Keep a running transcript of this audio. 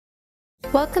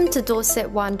Welcome to Dorset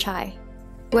Wan Chai.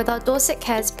 With our Dorset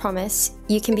Cares promise,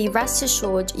 you can be rest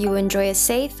assured you will enjoy a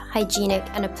safe, hygienic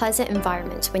and a pleasant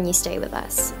environment when you stay with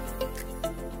us.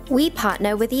 We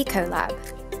partner with Ecolab,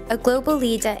 a global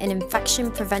leader in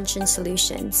infection prevention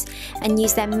solutions, and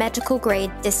use their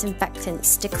medical-grade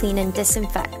disinfectants to clean and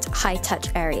disinfect high-touch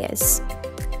areas.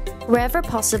 Wherever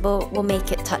possible, we'll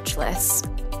make it touchless.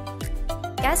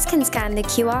 Guests can scan the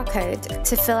QR code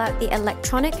to fill out the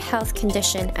electronic health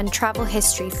condition and travel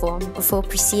history form before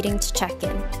proceeding to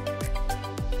check-in.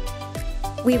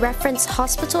 We reference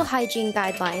hospital hygiene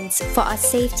guidelines for our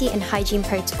safety and hygiene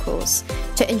protocols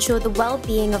to ensure the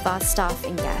well-being of our staff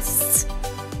and guests.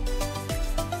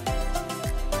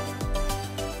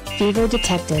 Fever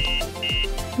detected.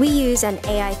 We use an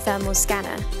AI thermal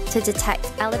scanner to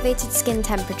detect elevated skin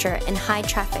temperature in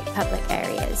high-traffic public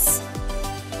areas.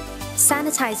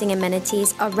 Sanitizing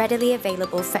amenities are readily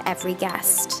available for every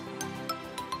guest.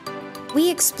 We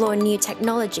explore new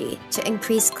technology to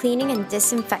increase cleaning and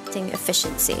disinfecting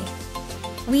efficiency.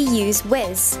 We use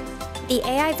Whiz, the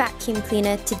AI vacuum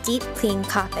cleaner, to deep clean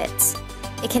carpets.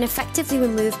 It can effectively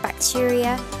remove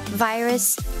bacteria,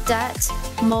 virus, dirt,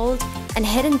 mold, and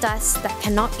hidden dust that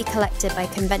cannot be collected by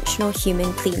conventional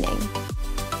human cleaning.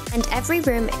 And every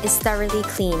room is thoroughly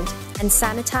cleaned and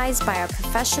sanitized by our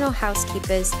professional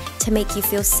housekeepers to make you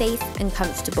feel safe and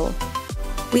comfortable.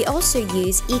 We also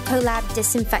use Ecolab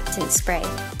disinfectant spray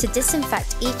to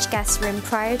disinfect each guest room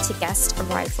prior to guest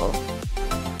arrival.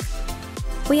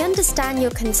 We understand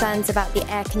your concerns about the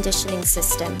air conditioning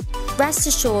system. Rest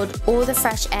assured, all the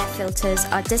fresh air filters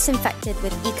are disinfected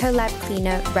with Ecolab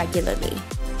Cleaner regularly.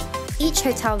 Each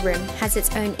hotel room has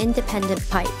its own independent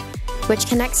pipe, which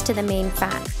connects to the main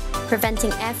fan,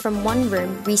 preventing air from one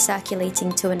room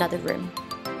recirculating to another room.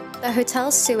 The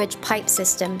hotel's sewage pipe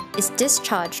system is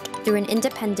discharged through an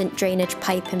independent drainage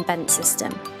pipe and vent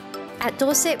system. At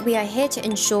Dorset, we are here to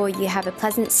ensure you have a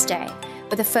pleasant stay,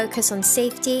 with a focus on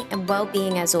safety and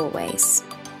well-being as always.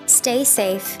 Stay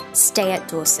safe, stay at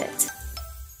Dorset.